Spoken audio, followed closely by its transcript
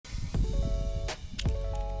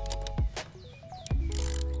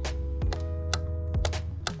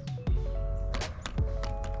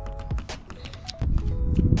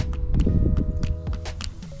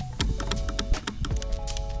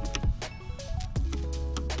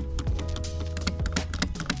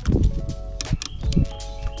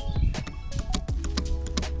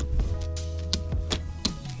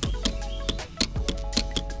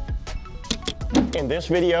in this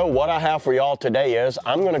video, what I have for y'all today is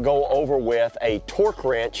I'm gonna go over with a torque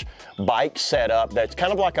wrench bike setup that's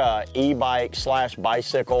kind of like a e-bike slash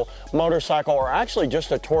bicycle, motorcycle, or actually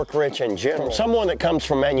just a torque wrench in general. From someone that comes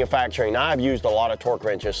from manufacturing, I've used a lot of torque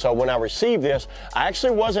wrenches, so when I received this, I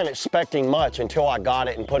actually wasn't expecting much until I got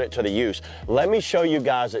it and put it to the use. Let me show you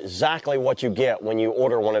guys exactly what you get when you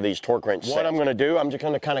order one of these torque wrench sets. What I'm gonna do, I'm just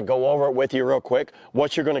gonna kind of go over it with you real quick.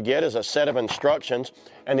 What you're gonna get is a set of instructions,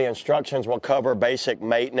 and the instructions will cover basic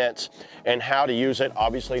maintenance and how to use it.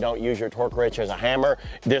 Obviously, don't use your torque wrench as a hammer.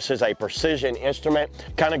 This is a precision instrument.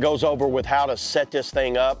 Kind of goes over with how to set this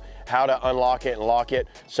thing up, how to unlock it and lock it.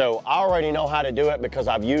 So I already know how to do it because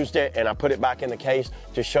I've used it and I put it back in the case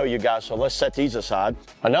to show you guys. So let's set these aside.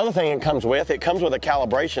 Another thing it comes with a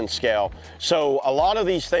calibration scale. So a lot of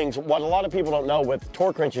these things, what a lot of people don't know with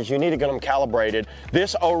torque wrenches, you need to get them calibrated.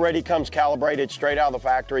 This already comes calibrated straight out of the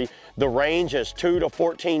factory. The range is 2 to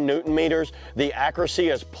 14 Newton meters. The accuracy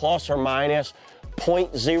is plus or minus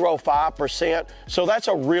 0.05%. So that's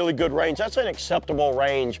a really good range. That's an acceptable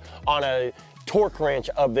range on a torque wrench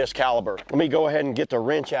of this caliber. Let me go ahead and get the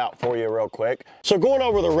wrench out for you real quick. So going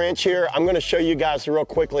over the wrench here, I'm gonna show you guys real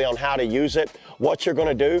quickly on how to use it. What you're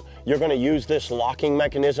gonna do, you're gonna use this locking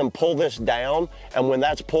mechanism, pull this down, and when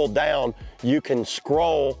that's pulled down, you can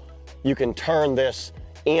scroll, you can turn this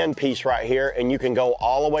end piece right here, and you can go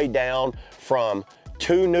all the way down from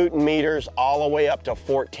 2 Newton meters all the way up to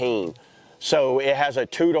 14. So it has a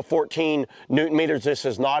 2 to 14 Newton meters. This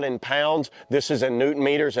is not in pounds. This is in Newton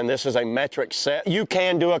meters, and this is a metric set. You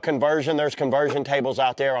can do a conversion. There's conversion tables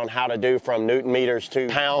out there on how to do from Newton meters to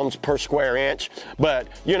pounds per square inch. But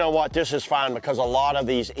you know what? This is fine because a lot of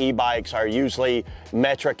these e-bikes are usually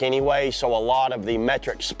metric anyway. So a lot of the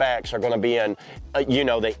metric specs are going to be in, you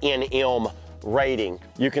know, the NM rating.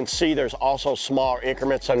 You can see there's also small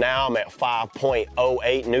increments. So now I'm at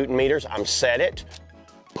 5.08 Newton meters. I'm set it.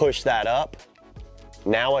 Push that up.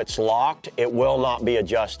 Now it's locked. It will not be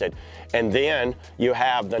adjusted. And then you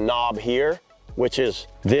have the knob here, which is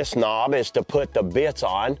this knob is to put the bits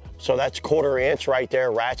on. So that's 1/4 inch right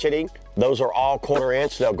there ratcheting. Those are all 1/4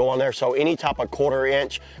 inch. They'll go on there. So any type of 1/4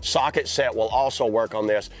 inch socket set will also work on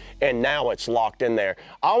this. And now it's locked in there.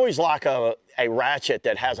 I always like a ratchet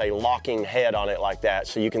that has a locking head on it like that.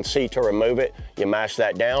 So you can see to remove it, you mash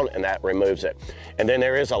that down and that removes it. And then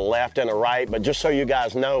there is a left and a right, but just so you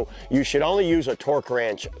guys know, you should only use a torque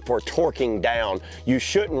wrench for torquing down. You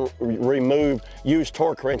shouldn't use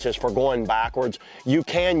torque wrenches for going backwards. You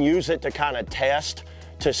can use it to kind of test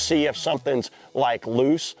to see if something's like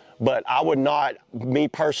loose, but I would not, me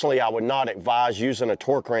personally, I would not advise using a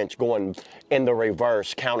torque wrench going in the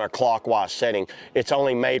reverse counterclockwise setting. It's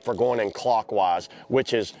only made for going in clockwise,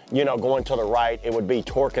 which is, you know, going to the right, it would be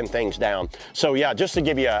torquing things down. So yeah, just to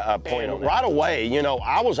give you a point on that. Right away, you know,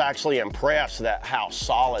 I was actually impressed that how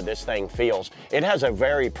solid this thing feels. It has a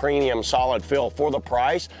very premium solid feel. For the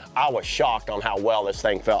price, I was shocked on how well this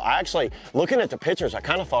thing felt. I actually, looking at the pictures, I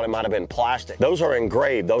kind of thought it might have been plastic. Those are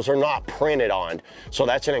engraved, those are not printed on. So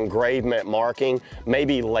that's an engravement marking,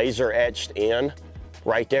 maybe laser etched in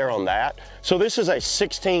right there on that. So this is a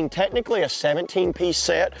 16, technically a 17 piece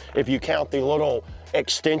set if you count the little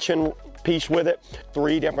extension piece with it.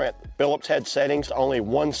 3 different Phillips head settings, only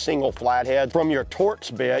 1 single flathead. From your Torx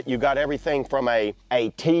bit, you got everything from a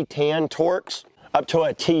T10 Torx up to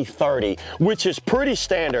a T30, which is pretty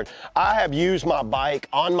standard. I have used my bike,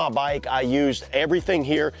 on my bike, I used everything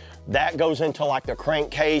here. That goes into like the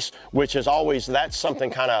crankcase, which is always, that's something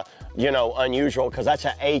kind of, you know, unusual because that's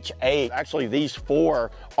a H8. Actually, these 4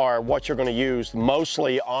 are what you're going to use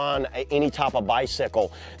mostly on any type of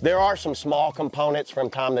bicycle. There are some small components from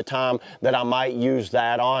time to time that I might use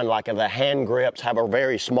that on, like the hand grips have a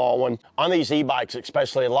very small one. On these e-bikes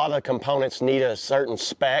especially, a lot of the components need a certain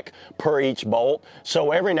spec per each bolt.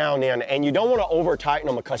 So every now and then, and you don't want to over tighten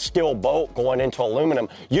them because steel bolt going into aluminum,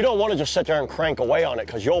 you don't want to just sit there and crank away on it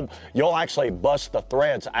because you'll actually bust the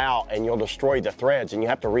threads out and you'll destroy the threads and you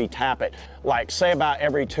have to retap it. Like say about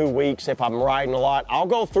every 2 weeks, if I'm riding a lot, I'll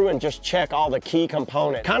go through and just check all the key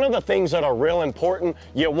components. Kind of the things that are real important,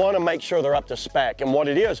 you want to make sure they're up to spec. And what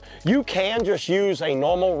it is, you can just use a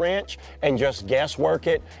normal wrench and just guesswork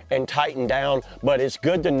it and tighten down, but it's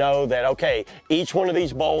good to know that, okay, each one of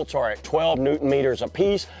these bolts are at 12 Newton meters a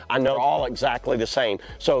piece. I know they're all exactly the same.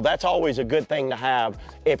 So that's always a good thing to have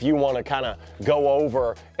if you want to kind of go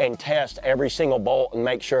over and test every single bolt and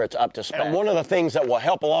make sure it's up to spec. And one of the things that will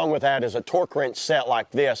help along with that is a torque wrench set like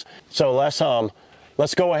this. So let's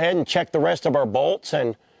go ahead and check the rest of our bolts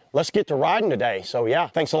and let's get to riding today. So yeah,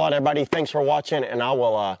 thanks a lot everybody. Thanks for watching, and I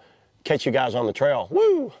will catch you guys on the trail.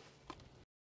 Woo!